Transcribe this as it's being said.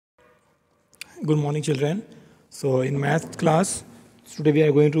Good morning, children. So, in math class, today we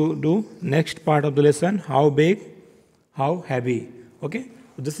are going to do next part of the lesson: how big, how heavy. Okay.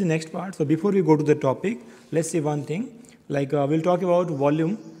 So this is next part. So before we go to the topic, let's see one thing. We'll talk about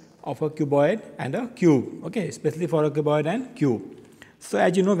volume of a cuboid and a cube. Okay, especially for a cuboid and cube. So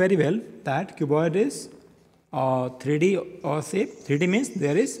as you know very well that cuboid is 3D or shape. 3D means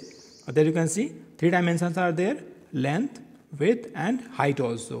there you can see three dimensions are there: length, width, and height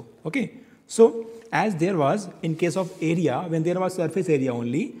also. Okay. So as there was in case of area, when there was surface area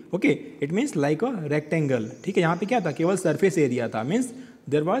only, okay, it means like a rectangle. ठीक है, यहाँ पे क्या था, केवल surface area था, means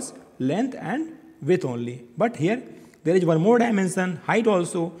there was length and width only. But here there is one more dimension, height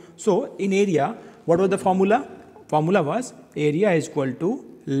also. So in area, what was the formula? Formula was area is equal to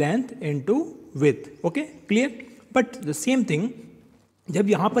length into width. Okay, clear? But the same thing, जब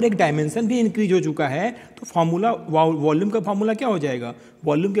यहाँ पर एक dimension भी increase हो चुका है तो formula volume का फार्मूला क्या हो जाएगा?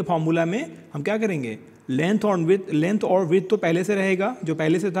 वॉल्यूम के फार्मूला में हम क्या करेंगे? लेंथ और विड्थ तो पहले से रहेगा, जो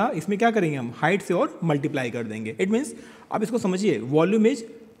पहले से था, इसमें क्या करेंगे हम? हाइट से और मल्टीप्लाई कर देंगे. इट मीन्स अब इसको समझिए, वॉल्यूम इज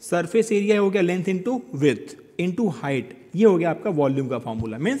सरफेस एरिया हो गया length into width into height, ये हो गया आपका वॉल्यूम का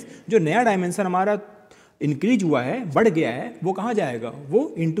फार्मूला. मीन्स जो नया डायमेंशन हमारा इंक्रीज हुआ है, बढ़ गया है, वो कहाँ जाएगा?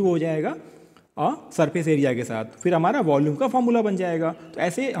 वो इंटू हो जाएगा सरफेस एरिया के साथ, फिर हमारा वॉल्यूम का फॉर्मूला बन जाएगा. तो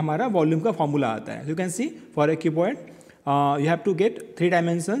ऐसे हमारा वॉल्यूम का फॉर्मूला आता है. You can see for a cuboid you have to get three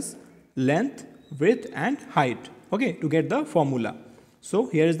dimensions, length, width and height, okay, to get the formula. So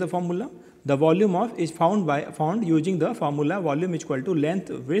here is the formula. The volume of is found using the formula volume is equal to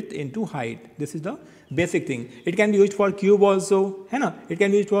length, width into height. This is the basic thing. It can be use for cube also, है ना. It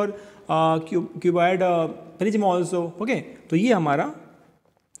can be use for cuboid prism also. Okay, तो ये हमारा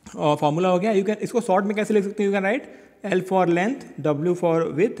formula हो गया. You can इसको short में कैसे लिख सकते हैं? You can write L for length, W for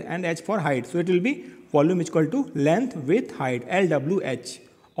with and H for height. So it will be volume equal to length with height, LWH.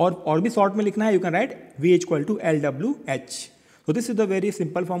 और भी शॉर्ट में लिखना है, you can write V equal to LWH. So this is the very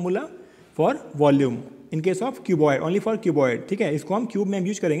simple formula for volume in case of cuboid, only for cuboid. ठीक है, इसको हम cube में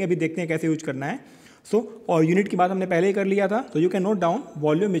यूज करेंगे, अभी देखते हैं कैसे यूज करना है. सो और यूनिट की बात हमने पहले ही कर लिया था. तो you can note down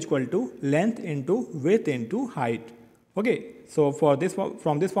volume equal to length into with into height. Okay, so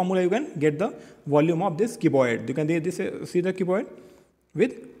from this formula you can get the volume of this cuboid. You can see the cuboid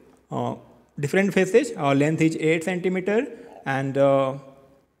with different faces. Length is 8 centimeter and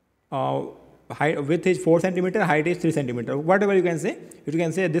height, width is 4 centimeter, height is 3 centimeter. Whatever you can say, you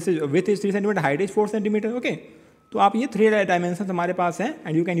can say this is width is 3 centimeter, height is 4 centimeter. Okay, तो आप ये 3 dimensions हमारे पास हैं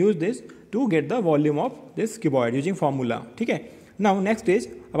and you can use this to get the volume of this cuboid using formula. ठीक है. Now next is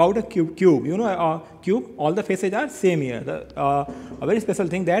about a cube. You know, cube, all the faces are same here. A very special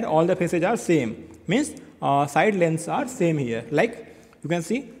thing that all the faces are same, means side lengths are same here. Like you can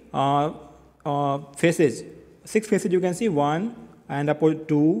see faces, 6 faces you can see, 1 and up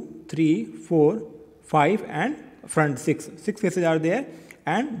 2, 3, 4, 5 and front 6. 6 faces are there,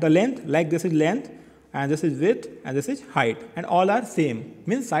 and the length, like this is length and this is width and this is height, and all are same,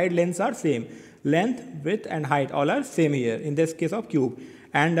 means side lengths are same. Length, width and height all are same here in this case of cube.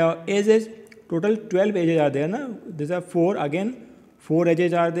 And edges, total 12 edges are there, na? These are 4, again 4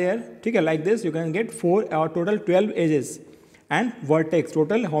 edges are there. ठीक है, like this you can get 4 or total 12 edges. And vertex,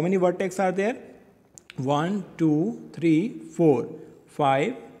 total how many vertex are there? 1, 2, 3, 4,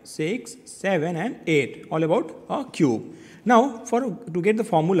 5, 6, 7 and 8. All about a cube. Now to get the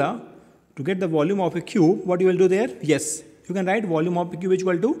formula, to get the volume of a cube, what you will do there? Yes, you can write volume of a cube is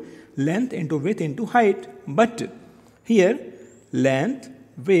equal to length into width into height. But here length,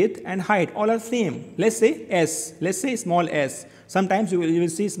 width and height all are same. Let's say S, let's say small s. Sometimes you will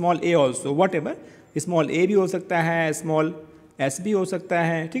see small a also. Whatever, small a भी हो सकता है, small s भी हो सकता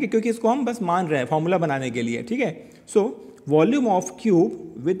है. ठीक है, क्योंकि इसको हम बस मान रहे हैं फॉर्मूला बनाने के लिए. ठीक है. So volume of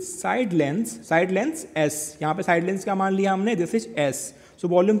cube with side length s. यहाँ पे साइड लेंथ क्या मान लिया हमने? This is s. So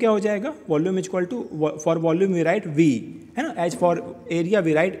volume क्या हो जाएगा? Volume is equal to, for volume we write v, है ना. As for area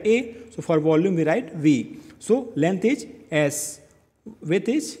we write a. So for volume we write v. So length is s, width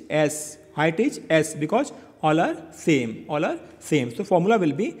is s, height is s, because all are same. So formula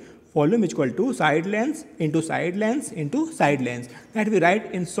will be volume is equal to side lengths into side lengths into side lengths. That we write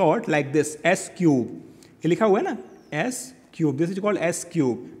in short like this, s cube. ये लिखा हुआ है ना, s cube. This is called s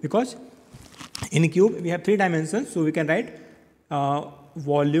cube because in cube we have 3 dimensions. So we can write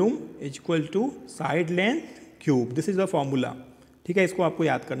volume is equal to side length cube. This is the formula. ठीक है, इसको आपको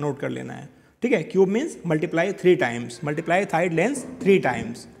याद कर, नोट कर लेना है. ठीक है, cube means multiply 3 times, multiply side length 3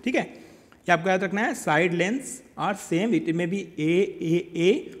 times. ठीक है, ये आपको याद रखना है. Side lengths are same, it may be a,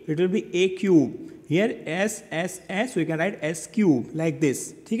 it will be a cube. Here s, so you can write s cube like this.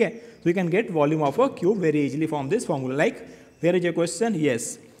 ठीक है, so you can get volume of a cube very easily from this formula. Like there is a question,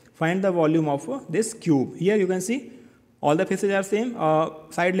 yes, find the volume of this cube. Here you can see all the faces are same,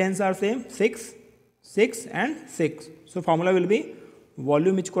 side lengths are same, 6, 6 and 6. So formula will be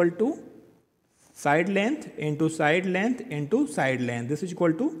volume is equal to side length into side length into side length. This is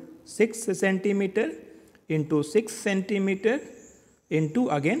equal to 6 centimeter into 6 centimeter into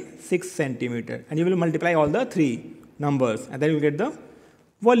again 6 centimeter, and you will multiply all the three numbers and then you will get the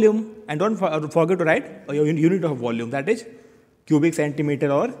volume. And don't forget to write your unit of volume, that is cubic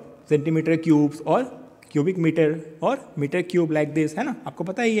centimeter or centimeter cubes or cubic meter or meter cube, like this, है ना, आपको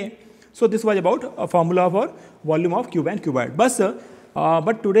पता ही है. So this was about a formula for volume of cube and cuboid.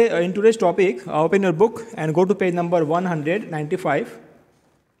 But today in today's topic, open your book and go to page number 195.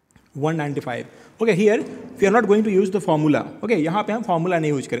 195. Okay, here we are not going to use the formula. Okay, यहाँ पे हम formula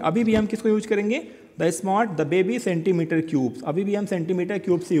नहीं use करेंगे. अभी भी हम किसको use करेंगे? The smart, the baby centimeter cubes. अभी भी हम centimeter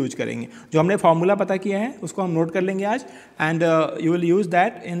cubes से यूज करेंगे. जो हमने formula पता किया है उसको हम नोट कर लेंगे आज, and you will use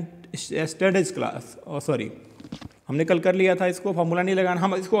that in yesterday's class. Sorry, हमने कल कर लिया था इसको, फॉर्मूला नहीं लगाना,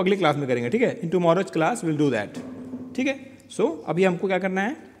 हम इसको अगली क्लास में करेंगे. ठीक है, इन tomorrow's class will do that. ठीक है, सो अभी हमको क्या करना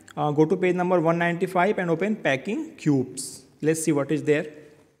है, go to page number 195 and open packing cubes. Let's see what is there.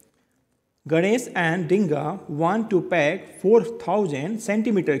 Ganesh and डिंगा want to pack 4000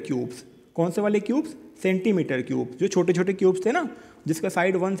 centimetre cubes. कौन से वाले क्यूब्स? Centimetre cubes. जो छोटे छोटे क्यूब्स थे ना, जिसका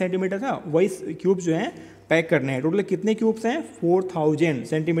साइड 1 सेंटीमीटर था, वही क्यूब्स जो हैं पैक करने हैं. टोटल कितने क्यूब्स हैं? 4000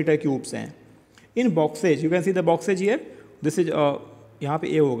 सेंटीमीटर क्यूब्स हैं. इन boxes, you can see the boxes here. This is यहाँ पे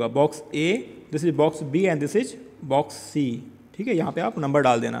ए होगा, box A, this is box B and this is box सी. ठीक है, यहाँ पे आप नंबर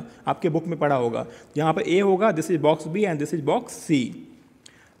डाल देना, आपके बुक में पढ़ा होगा. यहाँ पे ए होगा, this is box B and this is box C.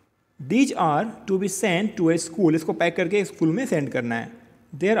 These are to be send to A school. इसको पैक करके स्कूल में सेंड करना है.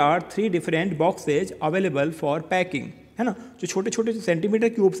 There are 3 different boxes available for packing, है ना. जो छोटे छोटे सेंटीमीटर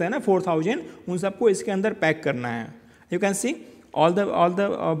क्यूब्स हैं ना 4000, उन सबको इसके अंदर पैक करना है. You can see all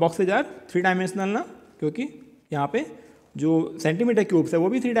the boxes are 3 dimensional ना, क्योंकि यहाँ पे जो सेंटीमीटर क्यूब्स है वो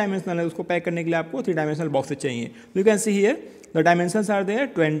भी 3 डायमेंशनल है. उसको पैक करने के लिए आपको 3 डायमेंशनल बॉक्सेज चाहिए. You can see here the dimensions are there.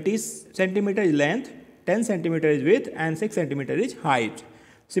 20 centimetre is length, 10 centimetre is width and 6 centimetre is height.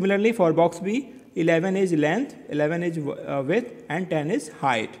 Similarly for box B, 11 is length, 11 is width and 10 is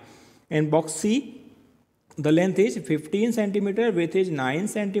height. In box C, the length is 15 centimeter, width is 9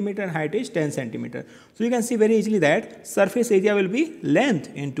 centimeter, height is 10 centimeter. So you can see very easily that surface area will be length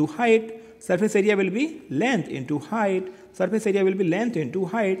into height, surface area will be length into height, surface area will be length into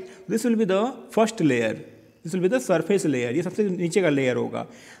height. This will be the first layer. This will be the surface layer. ये सबसे नीचे का layer होगा.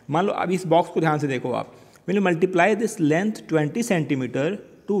 मान लो अब इस box को ध्यान से देखो आप. When you multiply this length 20 centimeter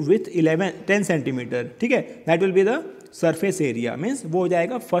to width 10 centimetre, ठीक है, that will be the surface area. Means वो हो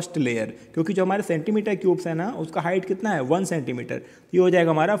जाएगा फर्स्ट लेयर, क्योंकि जो हमारे सेंटीमीटर क्यूब्स है ना, उसका हाइट कितना है 1 सेंटीमीटर. ये हो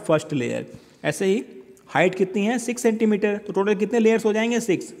जाएगा हमारा फर्स्ट लेयर. ऐसे ही हाइट कितनी है 6 सेंटीमीटर. तो टोटल कितने लेयर्स हो जाएंगे?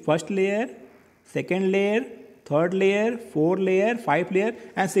 6. First layer, second layer, third layer, 4 layer, 5 layer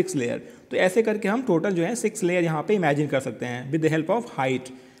and 6 layer. तो ऐसे करके हम टोटल जो है 6 लेयर यहाँ पे इमेजिन कर सकते हैं with the help of height.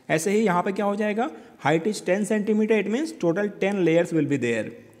 ऐसे ही यहाँ पे क्या हो जाएगा, height is 10 centimetre, it means total 10 layers will be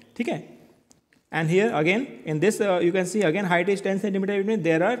there. ठीक है, and here again in this you can see again height is 10 centimetre, it means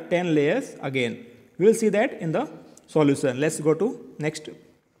there are 10 layers again. We will see that in the solution. Let's go to next.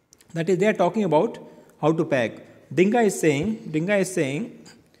 That is they are talking about how to pack. Dinga is saying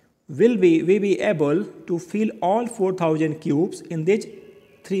will we be able to fill all 4000 cubes in these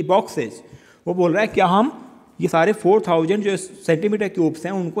 3 boxes. वो बोल रहा है क्या हम ये सारे 4000 जो centimetre cubes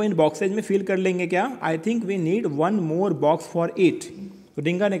हैं उनको इन बॉक्सेज में फिल कर लेंगे क्या? I think we need 1 more box for it. तो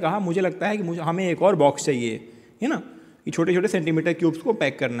डिंगा ने कहा मुझे लगता है कि हमें एक और बॉक्स चाहिए, है ना, ये छोटे छोटे सेंटीमीटर क्यूब्स को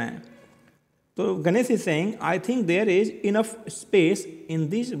पैक करना है. तो Ganesh is saying I think there is enough space in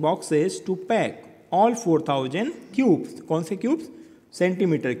this boxes to pack all 4000 cubes. कौन से क्यूब्स?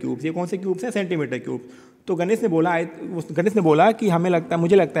 Centimetre cubes. ये कौन से क्यूब्स हैं? Centimetre cubes. तो गणेश ने बोला कि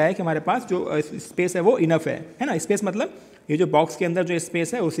मुझे लगता है कि हमारे पास जो स्पेस है वो इनफ है ना. स्पेस मतलब ये जो बॉक्स के अंदर जो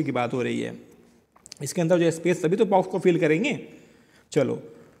स्पेस है उसी की बात हो रही है. इसके अंदर जो स्पेस तभी तो बॉक्स को फिल करेंगे. चलो,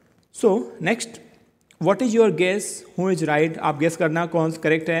 so next, what is your guess, who is right? आप गेस करना कौन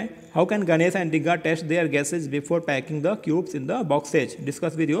करेक्ट है. How can Ganesh and डिंगा test there guesses before packing the cubes in the boxes?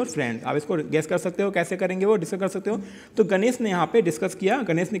 Discuss with your friend. आप इसको गेस कर सकते हो, कैसे करेंगे वो डिस्कस कर सकते हो. तो गणेश ने यहाँ पे डिस्कस किया.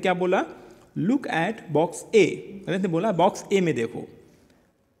 गणेश ने क्या बोला? लुक एट बॉक्स ए. गणेश ने बोला बॉक्स ए में देखो.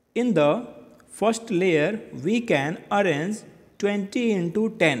 In the first layer we can arrange 20 into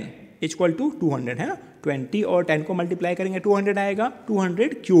 10 equal to 200, है ना. 20 और 10 को मल्टीप्लाई करेंगे 200 आएगा.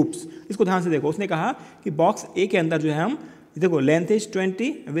 200 क्यूब्स. इसको ध्यान से देखो. उसने कहा कि बॉक्स ए के अंदर जो है हम देखो length is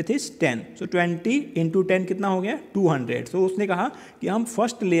 20 with is 10. So 20 into 10 कितना हो गया? 200. उसने कहा कि हम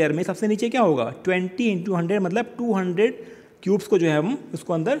फर्स्ट लेयर में सबसे नीचे क्या होगा? 20 into 100 मतलब 200 क्यूब्स को जो है हम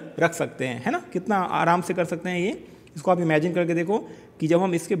उसको अंदर रख सकते हैं, है ना। कितना आराम से कर सकते हैं ये, इसको आप इमेजिन करके देखो कि जब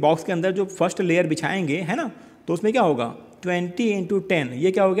हम इसके बॉक्स के अंदर जो फर्स्ट लेयर बिछाएंगे, है ना, तो उसमें क्या होगा 20 × 10,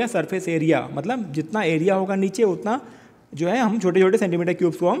 ये क्या हो गया सरफेस एरिया, मतलब जितना एरिया होगा नीचे उतना जो है हम छोटे छोटे सेंटीमीटर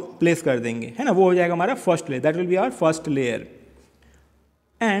क्यूब्स को हम प्लेस कर देंगे, है ना। वो हो जाएगा हमारा first layer, that will be our first layer.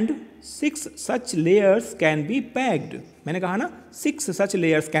 And 6 such layers can be packed, मैंने कहा ना 6 such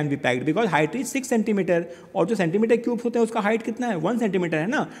layers can be packed because height is 6 centimetre, और जो सेंटीमीटर क्यूब्स होते हैं उसका हाइट कितना है 1 सेंटीमीटर, है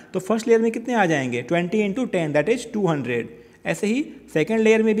ना। तो फर्स्ट लेयर में कितने आ जाएंगे 20 × 10 दैट इज 200। ऐसे ही सेकेंड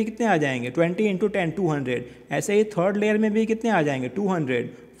लेयर में भी कितने आ जाएंगे 20 × 10 200। ऐसे ही थर्ड लेयर में भी कितने आ जाएंगे 200।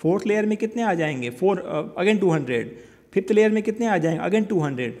 फोर्थ लेयर में कितने आ जाएंगे अगेन 200। फिफ्थ लेयर में कितने आ जाएंगे अगेन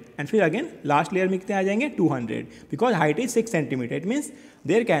 200, एंड फिर अगेन लास्ट लेयर में कितने आ जाएंगे 200, because height is 6 centimetre. It means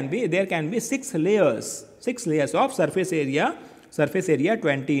there can be 6 layers of surface area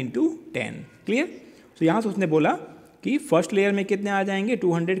 20 × 10। Clear. सो यहाँ से उसने बोला कि फर्स्ट लेयर में कितने आ जाएंगे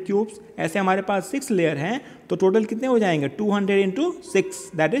 200 क्यूब्स, ऐसे हमारे पास 6 लेयर हैं तो टोटल कितने हो जाएंगे 200 × 6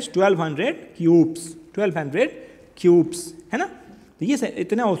 दैट इज 1200 क्यूब्स, है ना। तो ये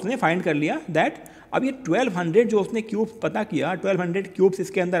इतना उसने फाइंड कर लिया दैट अब ये 1200 जो उसने क्यूब्स पता किया 1200 क्यूब्स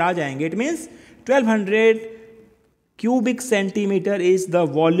इसके अंदर आ जाएंगे। It means 1200 cubic centimetre is the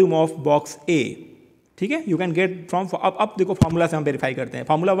volume of box ए। ठीक है, यू कैन गेट फ्रॉम, अब देखो फॉर्मूला से हम वेरीफाई करते हैं।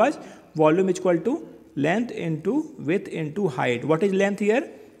 Formula was volume equal to length into with into height. What is length here,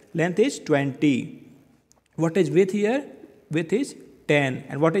 length is 20। What is with here, with is 10,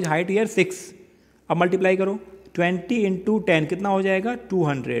 and what is height here 6। अब multiply करो 20 × 10 कितना हो जाएगा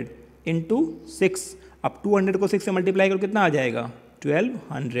 200 इंटू 6। अब 200 को 6 से मल्टीप्लाई करो कितना आ जाएगा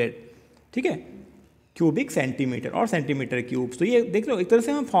 1200। ठीक है, क्यूबिक सेंटीमीटर और सेंटीमीटर क्यूब्स। तो ये देख लो एक तरह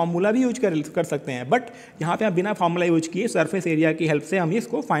से हम फार्मूला भी यूज कर सकते हैं, बट यहाँ पे आप बिना फार्मूला यूज किए सरफेस एरिया की हेल्प से हम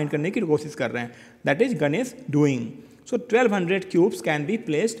इसको फाइंड करने की कोशिश कर रहे हैं। That is Ganesh doing. So 1200 cubes can be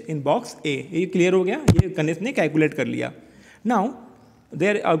placed in box ए। ये क्लियर हो गया, ये गणेश ने कैलकुलेट कर लिया। Now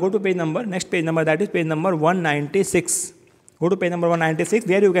there go to page number, next page number, that is page number 196। Go to page number 196.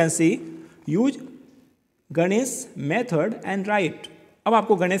 There you can see use Ganesh method and right. अब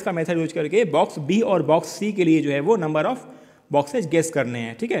आपको गणेश का मेथड यूज करके बॉक्स बी और बॉक्स सी के लिए जो है वो नंबर ऑफ बॉक्सेज गेस करने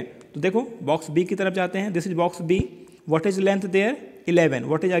हैं। ठीक है, तो देखो बॉक्स बी की तरफ जाते हैं। This is box B. What is length there 11।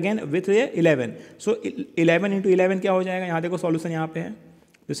 What is again with their 11। सो 11 × 11 क्या हो जाएगा, यहाँ देखो सॉल्यूशन यहाँ पे है।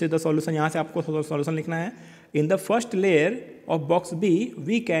 दिस इज द सॉल्यूशन, यहाँ से आपको सॉल्यूशन लिखना है। In the first layer of box B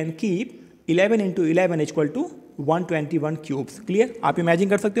we can keep 11 × 11 equal to 121 cubes. Clear, आप इमेजिन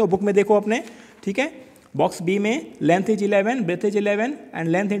कर सकते हो, बुक में देखो अपने। ठीक है, बॉक्स बी में length is 11, breath is 11, and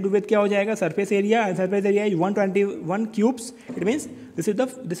length into with क्या हो जाएगा surface area, and surface area is 121 cubes. It means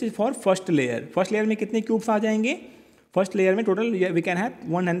this is for first layer. First layer में कितने क्यूब्स आ जाएंगे, फर्स्ट लेयर में total we can have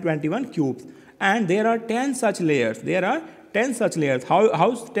 121 cubes, and there are 10 such layers. There are 10 such layers. How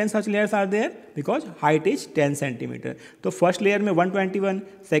 10 such layers are there? Because height is 10 centimeter. तो first layer में 121,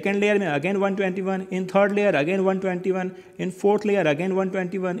 second layer में again 121, in third layer again 121, in fourth layer again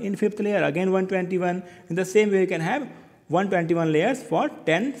 121, in fifth layer again 121. In the same way you can have 121 layers for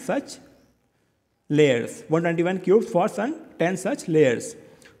 10 such layers. 121 cubes for 10 such layers.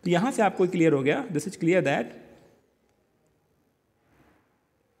 तो यहाँ से आपको clear हो गया, this is clear that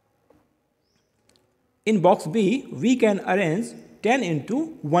in box B we can arrange 10 ×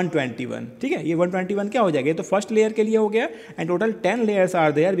 121। ठीक है, ये 121 क्या हो जाएगा, ये तो फर्स्ट लेयर के लिए हो गया, and total 10 layers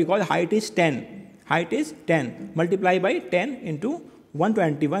are there because height is 10। Height is 10 multiply by 10 ×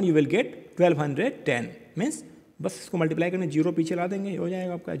 121 you will get 1210। Means बस इसको मल्टीप्लाई करने, जीरो पीछे ला देंगे, हो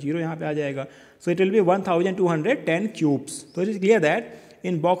जाएगा आपका, जीरो यहाँ पे आ जाएगा। So it will be 1210 cubes. तो it is clear that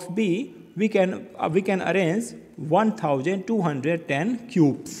in box B we can arrange 1210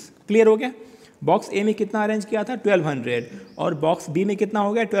 cubes. Clear हो गया। बॉक्स ए में कितना अरेंज किया था 1200, और बॉक्स बी में कितना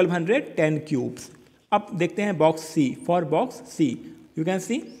हो गया 1210 क्यूब्स। अब देखते हैं box C. For box C you can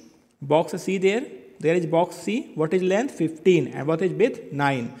see box C there is box C. What is length 15, and what is width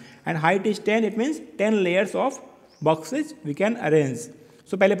 9, and height is 10। It means 10 layers of boxes we can arrange.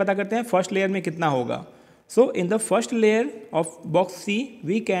 सो पहले पता करते हैं first layer में कितना होगा। सो in the first layer of box C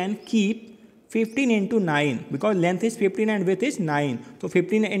we can keep 15 × 9 because length is 15 and width is 9. So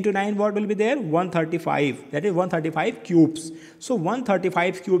 15 × 9 what will be there 135. That is 135 cubes. So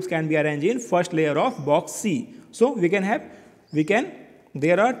 135 cubes can be arranged in first layer of box C. So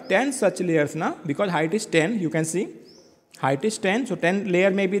there are 10 such layers now because height is 10. You can see height is 10. So 10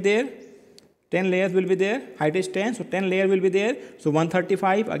 layer may be there. 10 layers will be there. Height is 10. So 10 layer will be there. So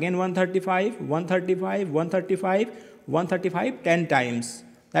 135 again 135 135 135 135 10 times.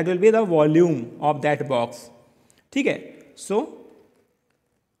 That will be the volume of that box. ठीक है, so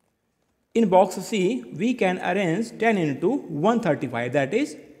In box C, we can arrange 10 into 135, that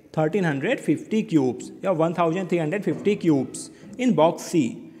is 1350 cubes, or 1350 cubes in box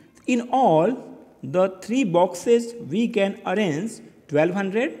C. In all, the 3 boxes we can arrange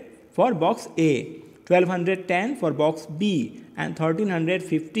 1200 for box A, 1210 for box B and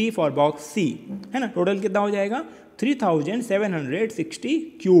 1350 for box C, है ना. Total कितना हो जाएगा? 3760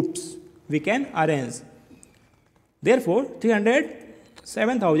 cubes we can arrange. Therefore,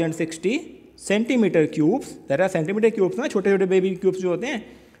 7060 centimeter cubes, that are centimeter cubes ना, छोटे छोटे baby cubes जो होते हैं,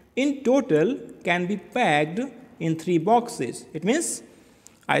 in total can be packed in 3 boxes. It means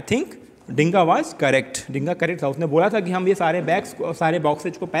I think डिंगा was correct. डिंगा correct था. उसने बोला था कि हम ये सारे बैग्स सारे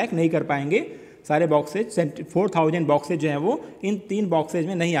बॉक्सेज को पैक नहीं कर पाएंगे. सारे बॉक्सेज 4000 बॉक्सेज जो हैं वो इन 3 बॉक्सेज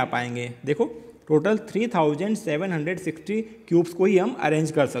में नहीं आ पाएंगे. देखो टोटल 3760 क्यूब्स को ही हम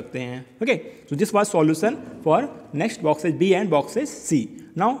अरेंज कर सकते हैं. Okay, so this was solution for next boxes B and boxes C.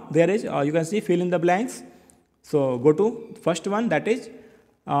 Now there is you can see fill in the blanks. So go to first one, that is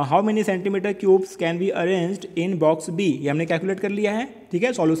how many centimetre cubes can be arranged in box B. ये हमने calculate कर लिया है. ठीक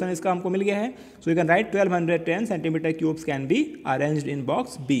है, solution इसका हमको मिल गया है. So you can write 1210 centimetre cubes can be arranged in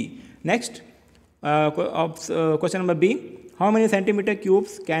box B. Next question number B, how many centimetre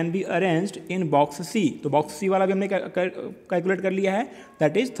cubes can be arranged in box सी. तो बॉक्स सी वाला भी हमने कैलकुलेट कर लिया है.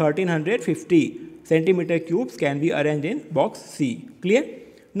 That is 1350 centimetre cubes can be arranged in box C. Clear.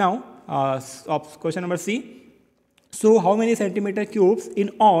 Now question number C, so how many centimeter cubes in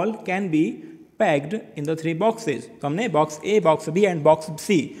all can be packed in the 3 boxes. तो हमने box A, box B and box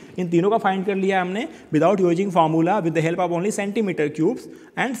सी इन तीनों का find कर लिया हमने without using formula with the help of only centimetre cubes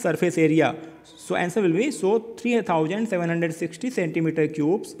and surface area. So answer will be, so 3760 centimetre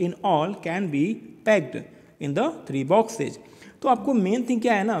cubes in all can be packed in the 3 boxes. तो आपको main thing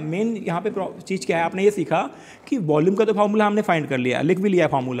क्या है ना, main यहाँ पे चीज़ क्या है, आपने ये सीखा कि वॉल्यूम का तो फार्मूला हमने फाइंड कर लिया, लिख भी लिया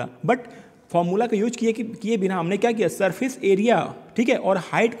फार्मूला, बट फॉर्मूला का यूज किए बिना हमने क्या किया, सरफेस एरिया, ठीक है, और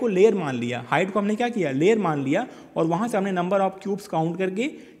हाइट को लेयर मान लिया. हाइट को हमने क्या किया, लेयर मान लिया, और वहाँ से हमने नंबर ऑफ क्यूब्स काउंट करके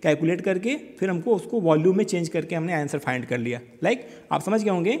कैलकुलेट करके फिर हमको उसको वॉल्यूम में चेंज करके हमने आंसर फाइंड कर लिया. लाइक आप समझ गए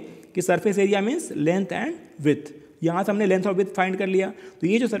होंगे कि surface area means length and with. यहाँ से हमने लेंथ और विथ फाइंड कर लिया. तो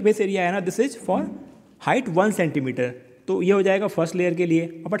ये जो सरफेस एरिया है ना, this is for height 1 centimetre. तो ये हो जाएगा फर्स्ट लेयर के लिए.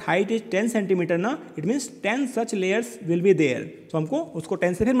 बट हाइट इज 10 सेंटीमीटर ना, it means 10 such layers will be there. तो हमको उसको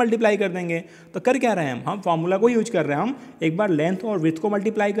 10 से फिर मल्टीप्लाई कर देंगे. तो कर क्या रहे हैं हम फार्मूला को यूज कर रहे हैं. हम एक बार लेंथ और विथ को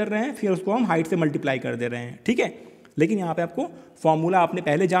मल्टीप्लाई कर रहे हैं, फिर उसको हम हाइट से मल्टीप्लाई कर दे रहे हैं. ठीक है, लेकिन यहाँ पे आपको फॉर्मूला आपने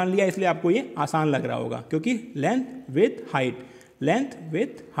पहले जान लिया, इसलिए आपको ये आसान लग रहा होगा, क्योंकि length with height, length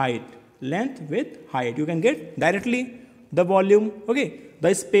with height, length with height, you can get directly the volume. Okay,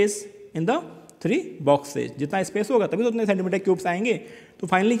 the space in the 3 boxes. जितना स्पेस होगा तभी तो उतने सेंटीमीटर क्यूब्स आएंगे. तो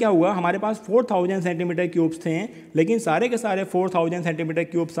फाइनली क्या हुआ, हमारे पास 4000 सेंटीमीटर क्यूब्स थे, लेकिन सारे के सारे 4000 सेंटीमीटर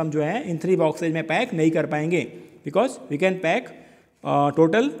क्यूब्स हम जो है इन 3 बॉक्सेज में पैक नहीं कर पाएंगे, because we can pack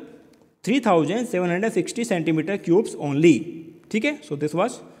total 3760 centimetre cubes only. ठीक है, so this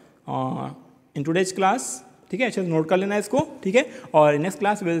was in today's class. ठीक है, अच्छे से नोट कर लेना इसको. ठीक है, और next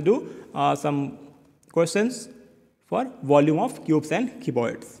class will do some questions for volume of cubes and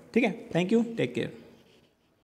cuboids. ठीक है, thank you, take care.